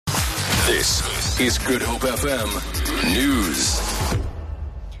This is Good Hope FM News.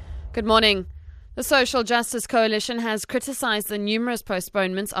 Good morning. The Social Justice Coalition has criticised the numerous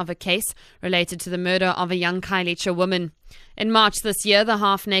postponements of a case related to the murder of a young Khayelitsha woman. In March this year, the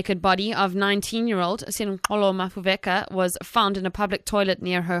half-naked body of 19-year-old Sinqolo Mafuveka was found in a public toilet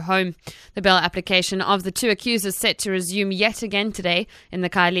near her home. The bail application of the two accused is set to resume yet again today in the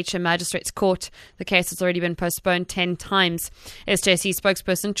Khayelitsha Magistrates Court. The case has already been postponed 10 times. SJC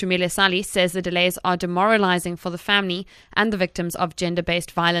spokesperson Tumile Sali says the delays are demoralising for the family and the victims of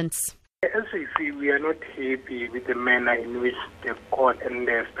gender-based violence. As you see, we are not happy with the manner in which the court and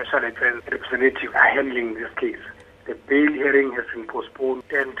the special defense representative are handling this case. The bail hearing has been postponed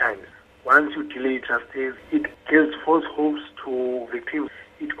 10 times. Once you delay justice, it gives false hopes to victims.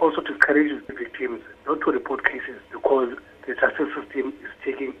 It also discourages the victims not to report cases because the justice system is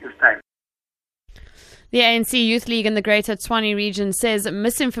taking its time. The ANC Youth League in the Greater Tshwane region says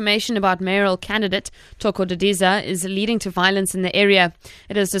misinformation about mayoral candidate Thoko Didiza is leading to violence in the area.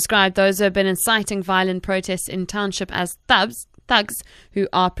 It has described those who have been inciting violent protests in township as thugs who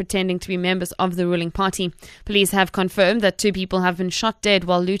are pretending to be members of the ruling party. Police have confirmed that 2 people have been shot dead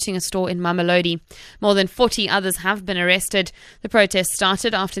while looting a store in Mamelodi. More than 40 others have been arrested. The protest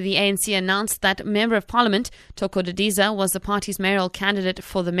started after the ANC announced that Member of Parliament Thoko Didiza was the party's mayoral candidate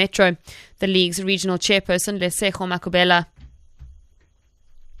for the Metro. The League's regional chairperson Lesego Makubela.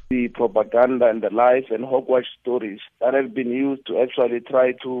 The propaganda and the lies and hogwash stories that have been used to actually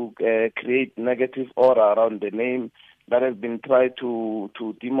try to create negative aura around the name, that has been tried to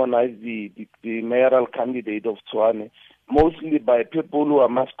demonize the mayoral candidate of Tshwane, mostly by people who are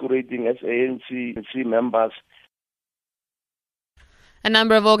masquerading as ANC members. A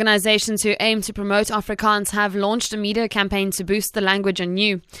number of organisations who aim to promote Afrikaans have launched a media campaign to boost the language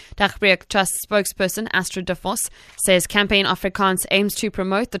anew. Dagbreek Trust spokesperson Astrid de Vos says Campaign Afrikaans aims to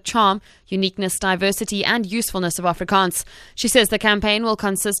promote the charm, uniqueness, diversity and usefulness of Afrikaans. She says the campaign will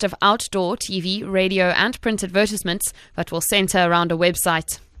consist of outdoor, TV, radio and print advertisements, but will centre around a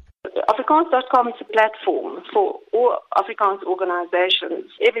website. Afrikaans.com is a platform for all Afrikaans organisations,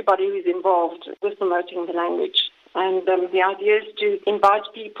 everybody who is involved with promoting the language. And the idea is to invite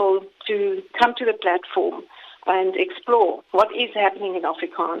people to come to the platform and explore what is happening in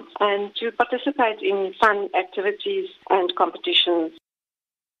Afrikaans and to participate in fun activities and competitions.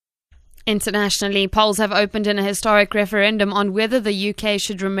 Internationally, polls have opened in a historic referendum on whether the UK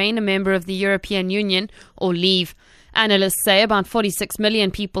should remain a member of the European Union or leave. Analysts say about 46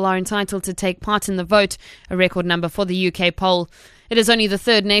 million people are entitled to take part in the vote, a record number for the UK poll. It is only the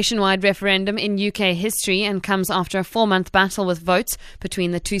third nationwide referendum in UK history and comes after a 4-month battle with votes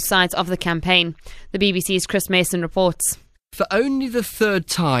between the two sides of the campaign. The BBC's Chris Mason reports. For only the third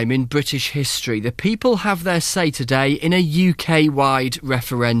time in British history, the people have their say today in a UK-wide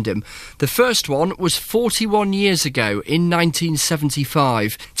referendum. The first one was 41 years ago in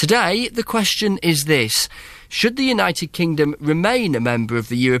 1975. Today, the question is this: should the United Kingdom remain a member of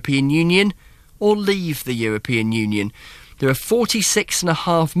the European Union or leave the European Union? There are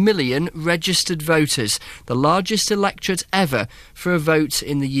 46.5 million registered voters, the largest electorate ever for a vote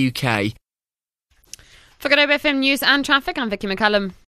in the UK. For Good Hope FM News and Traffic, I'm Vicky McCullum.